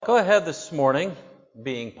Go ahead this morning,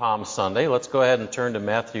 being Palm Sunday, let's go ahead and turn to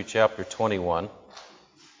Matthew chapter 21.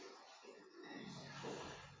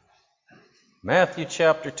 Matthew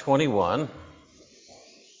chapter 21.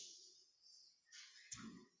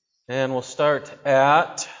 And we'll start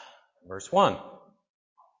at verse 1.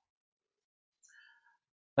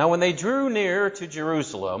 Now when they drew near to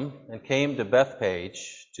Jerusalem and came to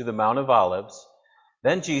Bethphage, to the Mount of Olives,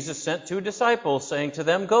 then Jesus sent 2 disciples, saying to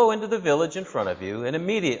them, "Go into the village in front of you, and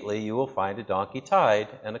immediately you will find a donkey tied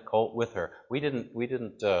and a colt with her." We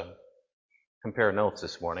didn't compare notes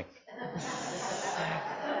this morning.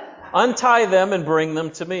 "Untie them and bring them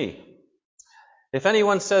to me. If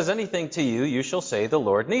anyone says anything to you, you shall say, 'The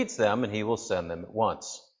Lord needs them,' and he will send them at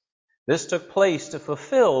once." This took place to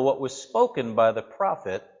fulfill what was spoken by the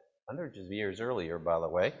prophet, hundreds of years earlier, by the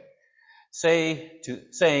way,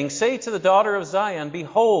 saying, "Say to the daughter of Zion,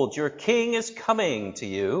 behold, your king is coming to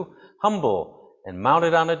you, humble and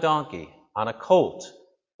mounted on a donkey, on a colt,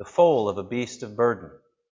 the foal of a beast of burden."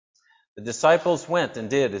 The disciples went and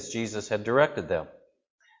did as Jesus had directed them.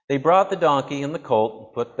 They brought the donkey and the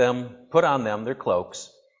colt, and put on them their cloaks,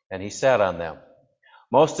 and he sat on them.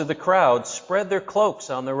 Most of the crowd spread their cloaks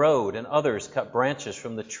on the road, and others cut branches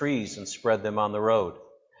from the trees and spread them on the road.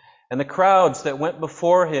 And the crowds that went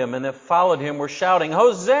before him and that followed him were shouting,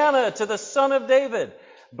 "Hosanna to the Son of David!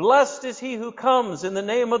 Blessed is he who comes in the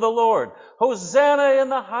name of the Lord! Hosanna in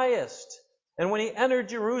the highest!" And when he entered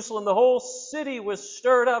Jerusalem, the whole city was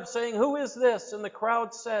stirred up, saying, "Who is this?" And the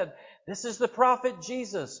crowd said, "This is the prophet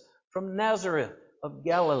Jesus from Nazareth of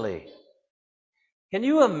Galilee." Can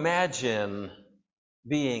you imagine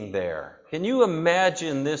being there? Can you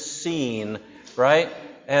imagine this scene, right?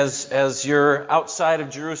 As you're outside of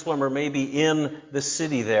Jerusalem or maybe in the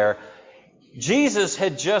city there. Jesus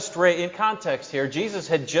had just in context here, Jesus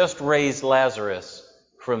had just raised Lazarus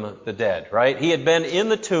from the dead, right? He had been in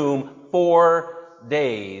the tomb 4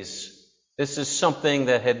 days. This is something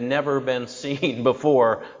that had never been seen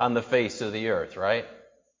before on the face of the earth, right?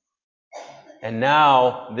 And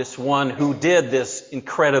now this one who did this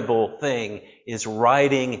incredible thing is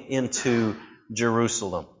riding into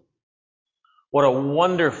Jerusalem. What a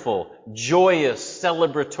wonderful, joyous,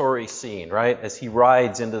 celebratory scene, right? As he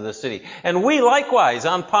rides into the city. And we likewise,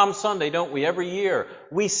 on Palm Sunday, don't we? Every year,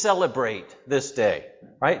 we celebrate this day,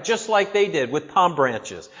 right? Just like they did with palm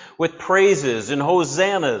branches, with praises and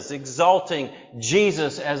hosannas, exalting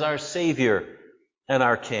Jesus as our Savior and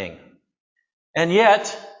our King. And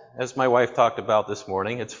yet, as my wife talked about this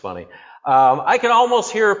morning, it's funny, I can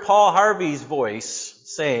almost hear Paul Harvey's voice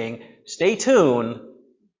saying, "Stay tuned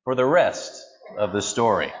for the rest of the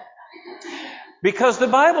story." Because the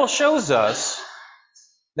Bible shows us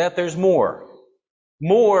that there's more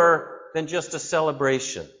than just a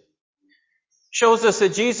celebration. Shows us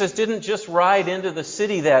that Jesus didn't just ride into the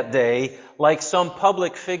city that day like some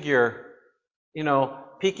public figure,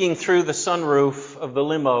 peeking through the sunroof of the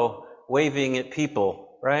limo, waving at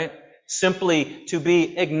people, right? Simply to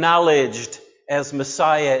be acknowledged as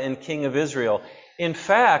Messiah and King of Israel. In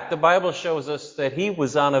fact, the Bible shows us that he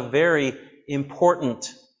was on a very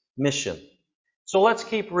important mission. So let's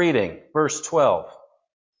keep reading. Verse 12.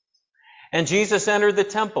 "And Jesus entered the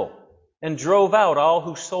temple and drove out all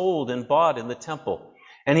who sold and bought in the temple.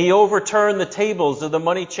 And he overturned the tables of the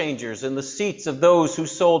money changers and the seats of those who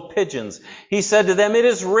sold pigeons. He said to them, 'It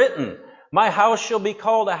is written, my house shall be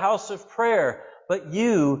called a house of prayer, but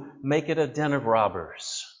you make it a den of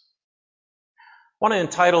robbers.'" I want to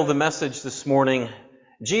entitle the message this morning,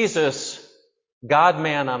 Jesus,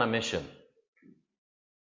 God-man on a mission.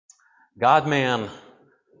 God-man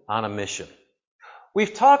on a mission.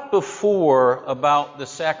 We've talked before about the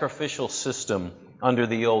sacrificial system under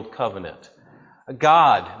the Old Covenant.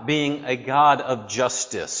 God being a God of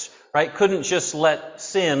justice, right? Couldn't just let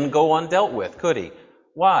sin go undealt with, could he?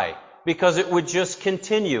 Why? Because it would just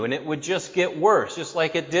continue and it would just get worse, just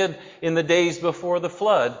like it did in the days before the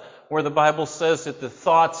flood, where the Bible says that the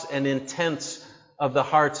thoughts and intents of the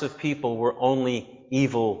hearts of people were only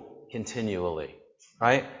evil continually,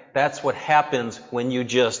 right? That's what happens when you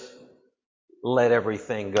just let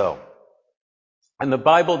everything go. And the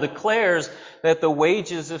Bible declares that the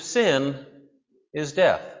wages of sin is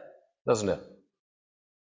death, doesn't it?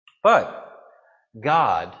 But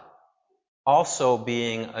God also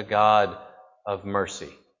being a God of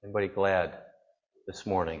mercy. Anybody glad this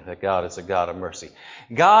morning that God is a God of mercy?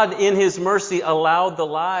 God, in his mercy, allowed the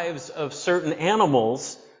lives of certain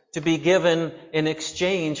animals to be given in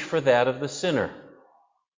exchange for that of the sinner.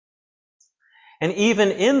 And even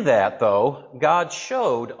in that, though, God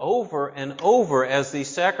showed over and over as these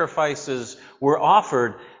sacrifices were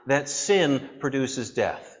offered that sin produces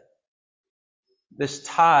death. this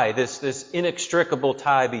tie, this inextricable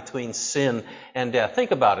tie between sin and death.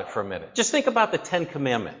 Think about it for a minute. Just think about the Ten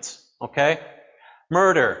Commandments, okay?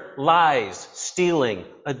 Murder, lies, stealing,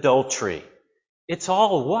 adultery. It's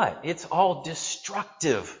all what? It's all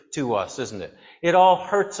destructive to us, isn't it? It all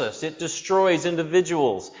hurts us. It destroys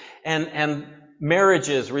individuals and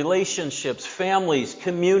marriages, relationships, families,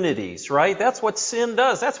 communities, right? That's what sin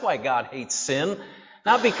does. That's why God hates sin.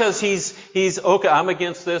 Not because he's okay, I'm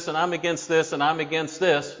against this and I'm against this and I'm against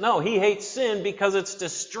this. No, he hates sin because it's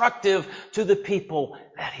destructive to the people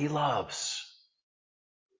that he loves.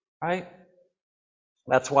 Right?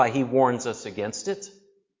 That's why he warns us against it.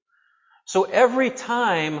 So every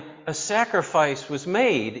time a sacrifice was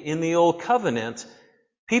made in the Old Covenant,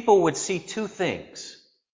 people would see two things.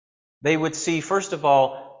 They would see, first of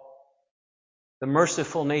all, the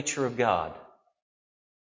merciful nature of God,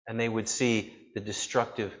 and they would see the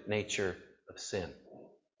destructive nature of sin.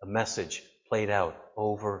 A message played out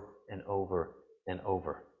over and over and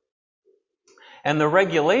over. And the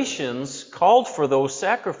regulations called for those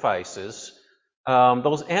sacrifices.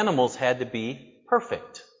 Those animals had to be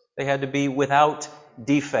perfect. They had to be without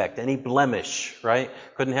defect, any blemish, right?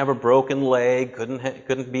 Couldn't have a broken leg,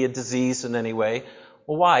 couldn't be a disease in any way.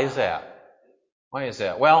 Well, why is that? Why is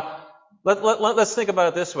that? Well, let's think about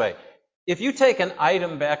it this way. If you take an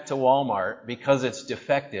item back to Walmart because it's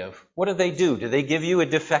defective, what do? Do they give you a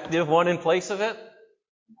defective one in place of it?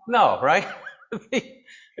 No, right?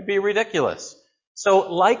 It'd be ridiculous.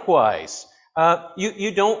 So likewise,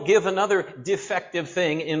 you don't give another defective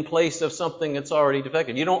thing in place of something that's already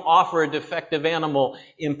defective. You don't offer a defective animal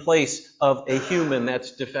in place of a human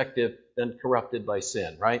that's defective and corrupted by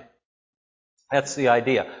sin, right? That's the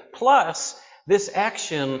idea. Plus, this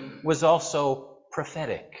action was also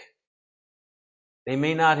prophetic. They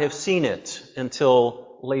may not have seen it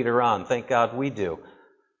until later on. Thank God we do.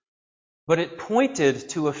 But it pointed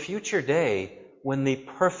to a future day when the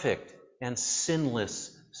perfect and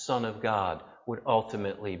sinless Son of God would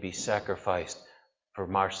ultimately be sacrificed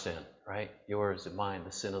for our sin, right? Yours and mine,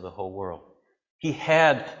 the sin of the whole world. He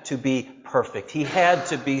had to be perfect. He had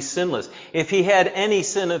to be sinless. If he had any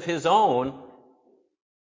sin of his own,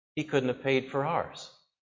 he couldn't have paid for ours,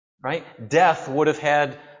 right? Death would have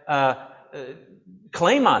had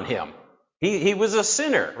claim on him. He was a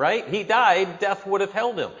sinner, right? He died, death would have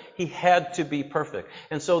held him. He had to be perfect.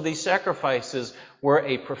 And so these sacrifices were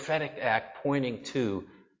a prophetic act pointing to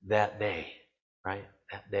that day, right?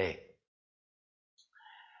 That day.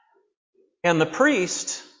 And the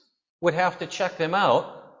priest would have to check them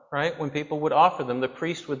out, right? When people would offer them, the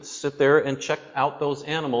priest would sit there and check out those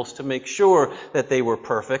animals to make sure that they were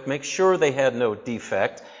perfect, make sure they had no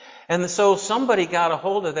defect. And so somebody got a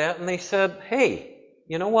hold of that and they said, hey,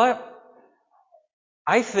 you know what?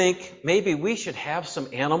 I think maybe we should have some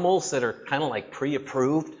animals that are kind of like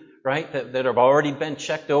pre-approved, right? That have already been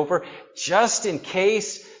checked over, just in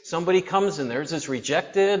case somebody comes and theirs is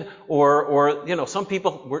rejected, or some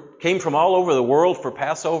people came from all over the world for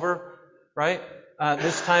Passover, right?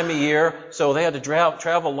 This time of year, so they had to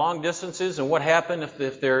travel long distances, and what happened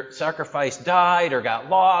if their sacrifice died or got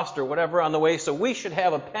lost or whatever on the way? So we should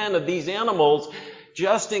have a pen of these animals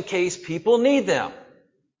just in case people need them.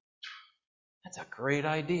 That's a great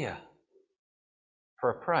idea.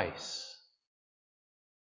 For a price.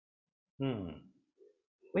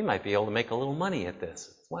 We might be able to make a little money at this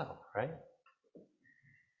as well, right?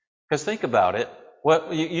 Because think about it.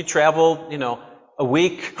 What you travel, a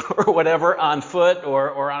week or whatever on foot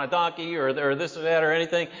or on a donkey or this or that or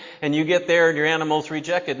anything, and you get there and your animal's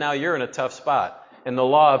rejected. Now you're in a tough spot. And the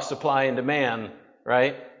law of supply and demand,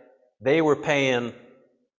 right? They were paying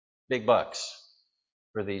big bucks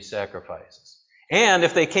for these sacrifices. And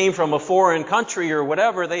if they came from a foreign country or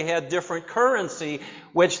whatever, they had different currency,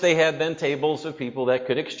 which they had then tables of people that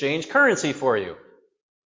could exchange currency for you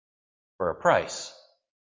for a price.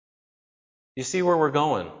 You see where we're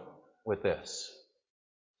going with this?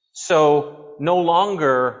 So no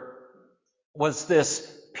longer was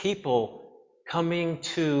this people coming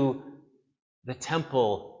to the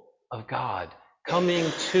temple of God, coming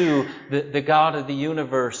to the God of the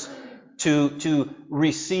universe to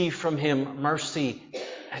receive from him mercy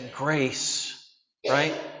and grace,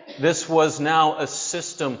 right? This was now a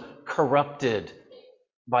system corrupted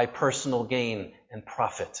by personal gain and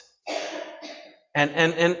profit.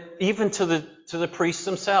 And even to the priests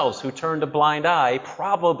themselves who turned a blind eye,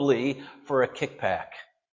 probably for a kickback.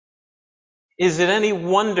 Is it any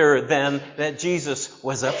wonder then that Jesus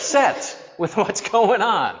was upset with what's going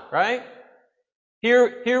on, right?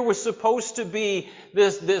 Here was supposed to be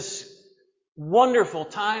this wonderful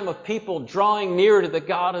time of people drawing near to the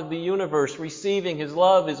God of the universe, receiving His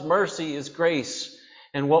love, His mercy, His grace.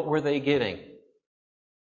 And what were they getting?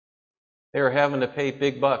 They were having to pay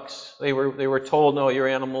big bucks. They were told, no, your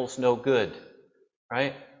animal's no good.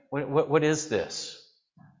 Right? What is this?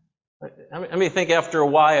 I mean, think after a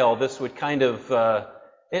while, this would kind of...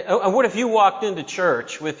 what if you walked into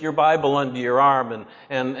church with your Bible under your arm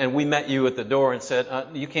and we met you at the door and said,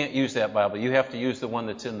 you can't use that Bible. You have to use the one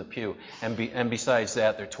that's in the pew. And besides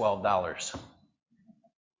that, they're $12.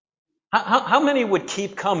 How many would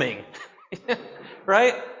keep coming?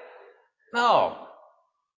 Right? No.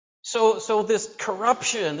 So this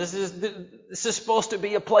corruption, this is supposed to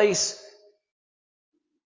be a place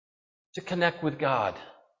to connect with God.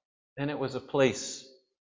 And it was a place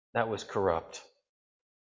that was corrupt.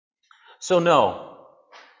 So no,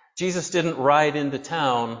 Jesus didn't ride into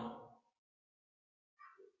town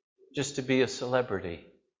just to be a celebrity.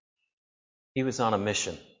 He was on a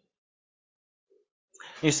mission.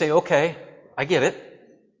 You say, okay, I get it.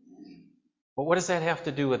 But what does that have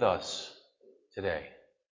to do with us today?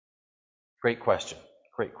 Great question.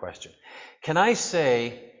 Great question. Can I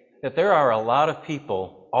say that there are a lot of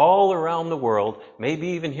people all around the world, maybe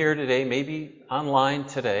even here today, maybe online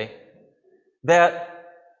today, that,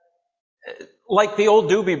 like the old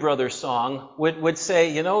Doobie Brothers song, would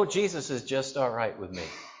say, Jesus is just all right with me.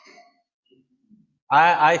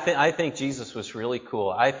 I think Jesus was really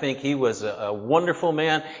cool. I think He was a wonderful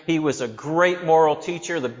man. He was a great moral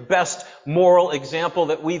teacher, the best moral example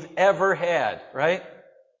that we've ever had, right?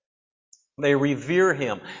 They revere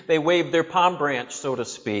Him. They wave their palm branch, so to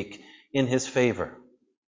speak, in His favor.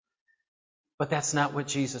 But that's not what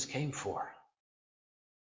Jesus came for.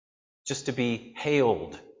 Just to be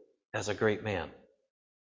hailed as a great man.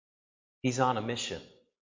 He's on a mission.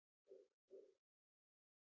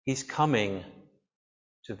 He's coming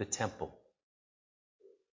to the temple.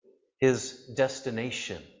 His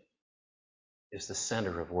destination is the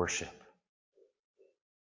center of worship.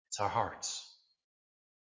 It's our hearts.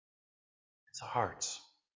 It's our hearts.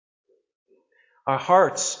 Our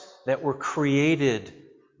hearts that were created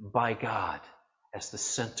by God as the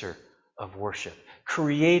center of worship.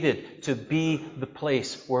 Created to be the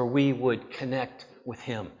place where we would connect with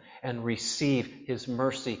Him and receive His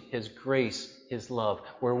mercy, His grace, His love,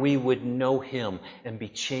 where we would know Him and be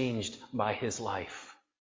changed by His life.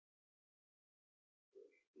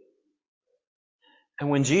 And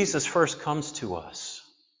when Jesus first comes to us,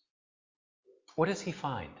 what does He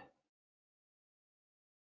find?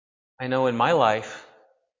 I know in my life,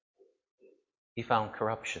 He found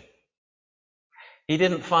corruption. He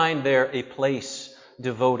didn't find there a place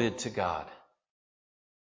devoted to God.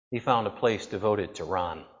 He found a place devoted to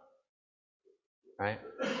Ron. Right?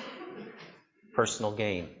 Personal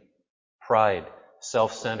gain, pride,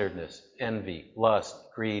 self-centeredness, envy, lust,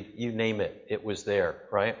 greed, you name it, it was there,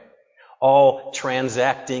 right? All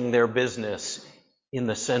transacting their business in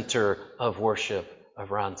the center of worship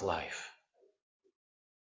of Ron's life.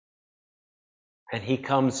 And he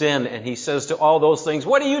comes in and he says to all those things,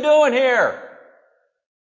 what are you doing here?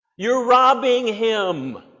 You're robbing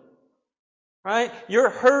him. Right?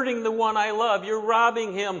 You're hurting the one I love. You're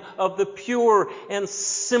robbing him of the pure and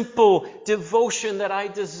simple devotion that I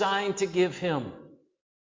designed to give him.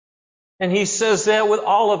 And he says that with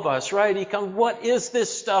all of us, right? He comes, what is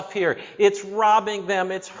this stuff here? It's robbing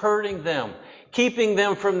them. It's hurting them. Keeping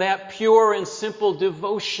them from that pure and simple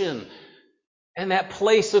devotion and that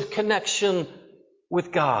place of connection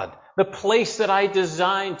with God. The place that I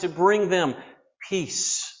designed to bring them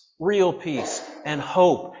peace, real peace, and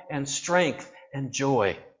hope, and strength, and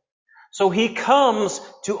joy. So he comes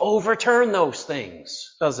to overturn those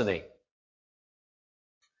things, doesn't he?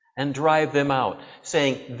 And drive them out,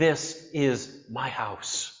 saying, this is my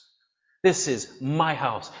house. This is my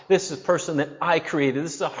house. This is a person that I created.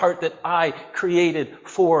 This is a heart that I created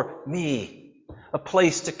for me. A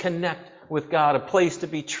place to connect with God, a place to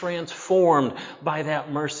be transformed by that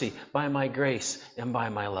mercy, by my grace, and by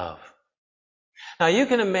my love. Now you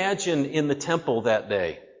can imagine in the temple that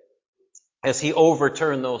day, as he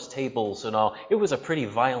overturned those tables and all, it was a pretty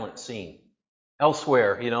violent scene.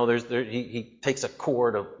 Elsewhere, he takes a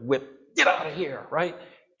cord, a whip, get out of here, right?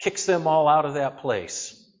 Kicks them all out of that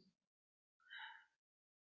place.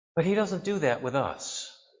 But he doesn't do that with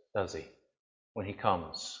us, does he? When he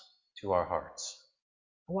comes to our hearts.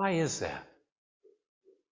 Why is that?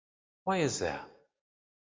 Why is that?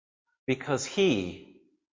 Because he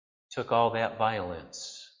took all that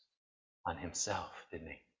violence on himself, didn't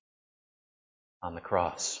he? On the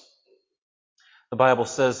cross. The Bible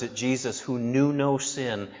says that Jesus, who knew no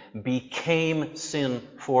sin, became sin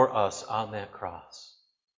for us on that cross.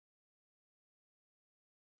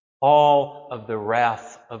 All of the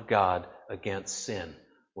wrath of God against sin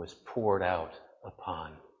was poured out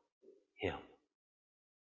upon him.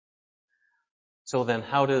 So then,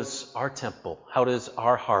 how does our temple, how does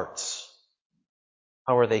our hearts,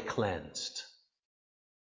 how are they cleansed?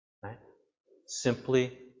 Right?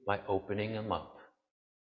 Simply by opening them up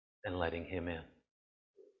and letting him in.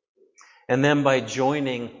 And then by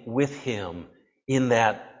joining with him in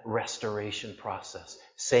that restoration process,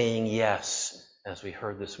 saying yes, as we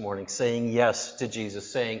heard this morning, saying yes to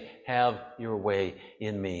Jesus, saying, have your way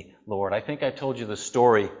in me, Lord. I think I told you the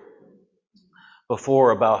story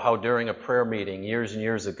before about how during a prayer meeting years and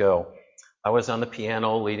years ago, I was on the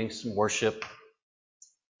piano leading some worship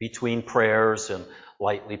between prayers and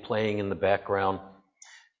lightly playing in the background.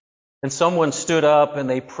 And someone stood up and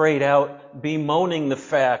they prayed out, bemoaning the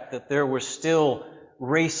fact that there were still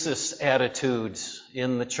racist attitudes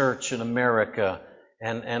in the church in America,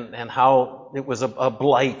 and how it was a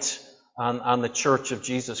blight on the Church of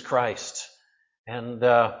Jesus Christ. And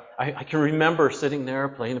I can remember sitting there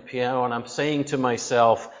playing the piano, and I'm saying to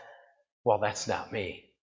myself, well, that's not me.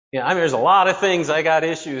 Yeah, I mean, there's a lot of things I got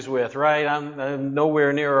issues with, right? I'm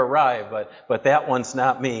nowhere near arrived, but that one's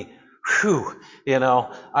not me. Whew,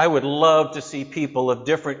 I would love to see people of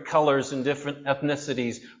different colors and different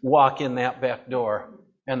ethnicities walk in that back door.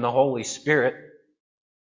 And the Holy Spirit,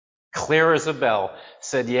 clear as a bell,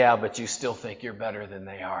 said, yeah, but you still think you're better than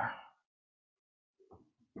they are.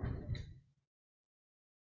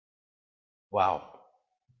 Wow.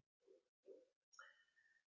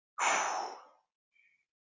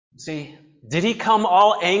 See, did he come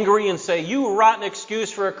all angry and say, you rotten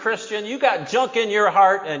excuse for a Christian, you got junk in your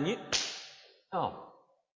heart, and you... No.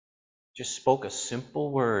 Just spoke a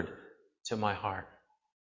simple word to my heart.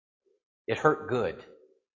 It hurt good.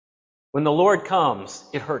 When the Lord comes,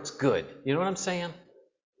 it hurts good. You know what I'm saying?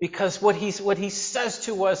 Because what he says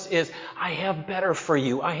to us is, I have better for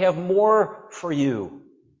you. I have more for you.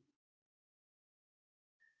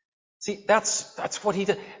 See, that's what he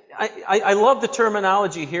did. I love the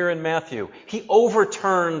terminology here in Matthew. He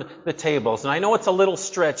overturned the tables. And I know it's a little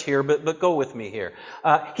stretch here, but go with me here.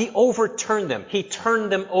 He overturned them. He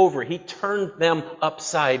turned them over. He turned them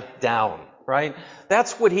upside down, right?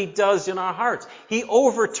 That's what he does in our hearts. He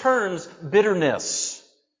overturns bitterness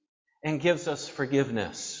and gives us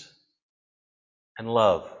forgiveness and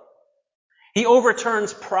love. He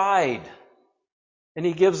overturns pride and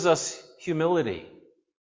he gives us humility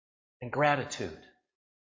and gratitude.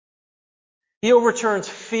 He overturns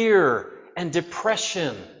fear and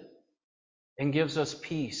depression and gives us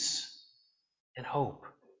peace and hope.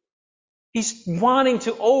 He's wanting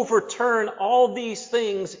to overturn all these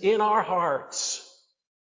things in our hearts.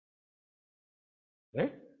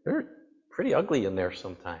 They're pretty ugly in there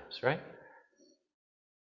sometimes, right?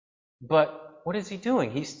 But what is he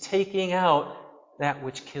doing? He's taking out that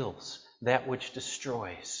which kills, that which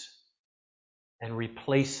destroys, and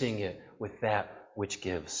replacing it with that which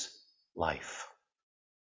gives life.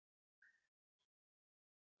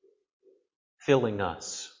 Filling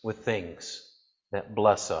us with things that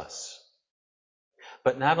bless us.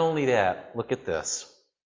 But not only that, look at this.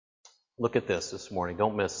 Look at this morning.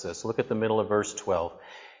 Don't miss this. Look at the middle of verse 12.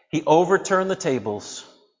 He overturned the tables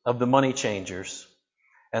of the money changers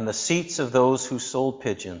and the seats of those who sold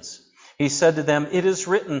pigeons. He said to them, it is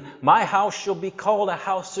written, my house shall be called a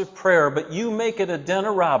house of prayer, but you make it a den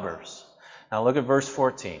of robbers. Now look at verse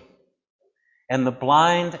 14. And the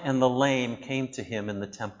blind and the lame came to him in the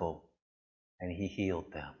temple, and he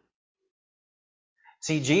healed them.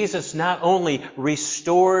 See, Jesus not only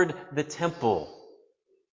restored the temple,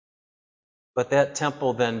 but that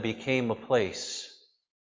temple then became a place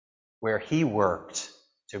where he worked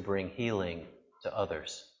to bring healing to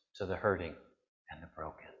others, to the hurting and the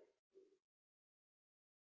broken.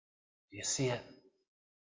 Do you see it?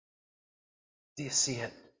 Do you see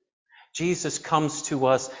it? Jesus comes to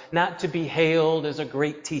us not to be hailed as a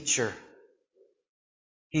great teacher.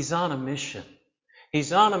 He's on a mission.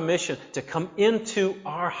 He's on a mission to come into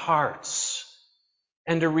our hearts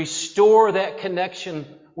and to restore that connection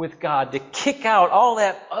with God, to kick out all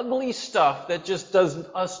that ugly stuff that just does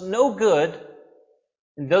us no good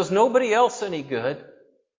and does nobody else any good,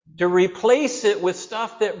 to replace it with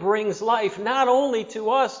stuff that brings life, not only to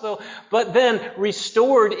us, though, but then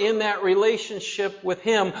restored in that relationship with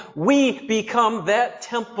Him, we become that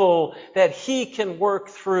temple that He can work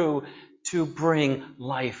through to bring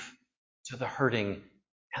life to the hurting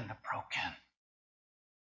and the broken.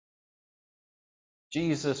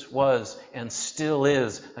 Jesus was and still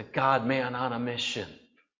is a God-man on a mission,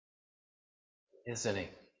 isn't He?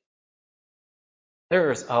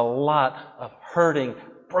 There's a lot of hurting,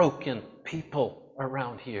 broken people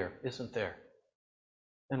around here, isn't there?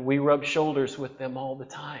 And we rub shoulders with them all the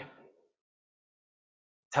time.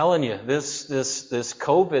 Telling you, this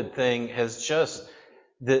COVID thing has just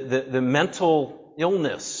the mental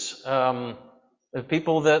illness of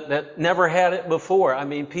people that never had it before. I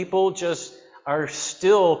mean, people just are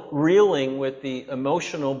still reeling with the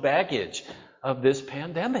emotional baggage of this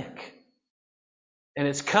pandemic. And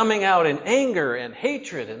it's coming out in anger and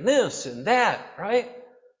hatred and this and that, right?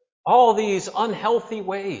 All these unhealthy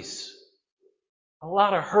ways. A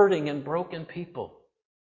lot of hurting and broken people.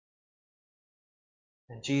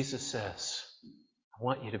 And Jesus says, I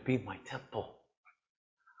want you to be my temple.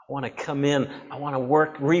 I want to come in. I want to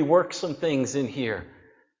rework some things in here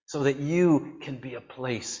so that you can be a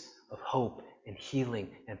place of hope and healing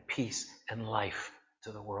and peace and life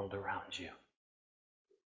to the world around you.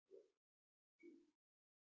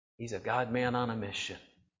 He's a God-man on a mission.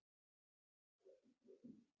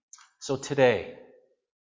 So today,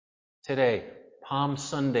 Palm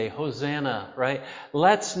Sunday, Hosanna, right?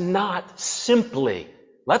 Let's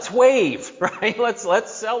wave, right?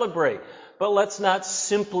 Let's celebrate. But let's not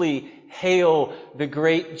simply hail the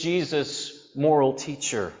great Jesus, moral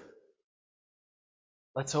teacher.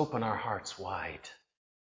 Let's open our hearts wide.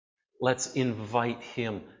 Let's invite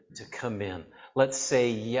Him to come in. Let's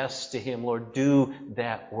say yes to Him. Lord, do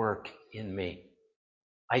that work in me.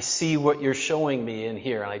 I see what you're showing me in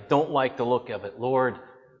here, and I don't like the look of it. Lord,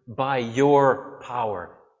 by your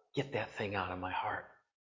power, get that thing out of my heart.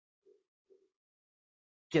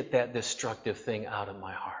 Get that destructive thing out of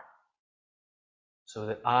my heart so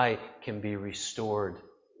that I can be restored,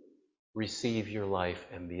 receive your life,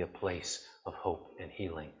 and be a place of hope and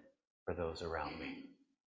healing for those around me.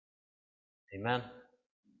 Amen?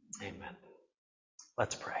 Amen.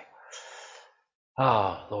 Let's pray.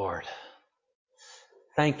 Oh, Lord,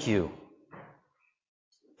 thank you.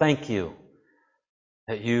 Thank you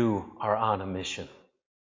that you are on a mission.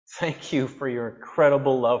 Thank you for your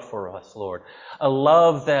incredible love for us, Lord. A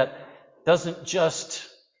love that doesn't just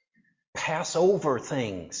pass over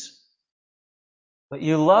things, but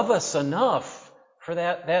you love us enough for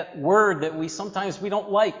that word that we sometimes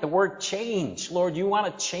don't like, the word change. Lord, you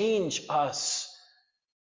want to change us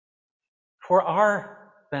for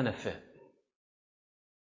our benefit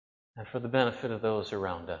and for the benefit of those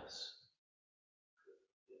around us.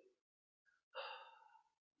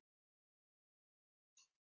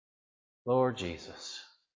 Lord Jesus,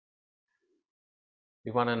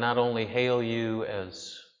 we want to not only hail you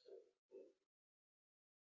as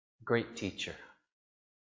great teacher,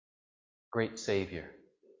 great Savior,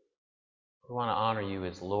 we want to honor you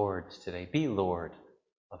as Lord today. Be Lord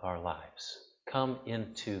of our lives. Come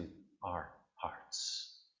into our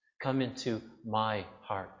hearts. Come into my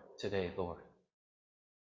heart today, Lord,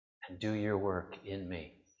 and do your work in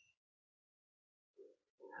me.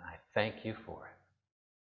 And I thank you for it.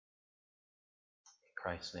 In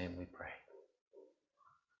Christ's name we pray.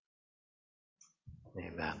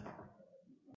 Amen.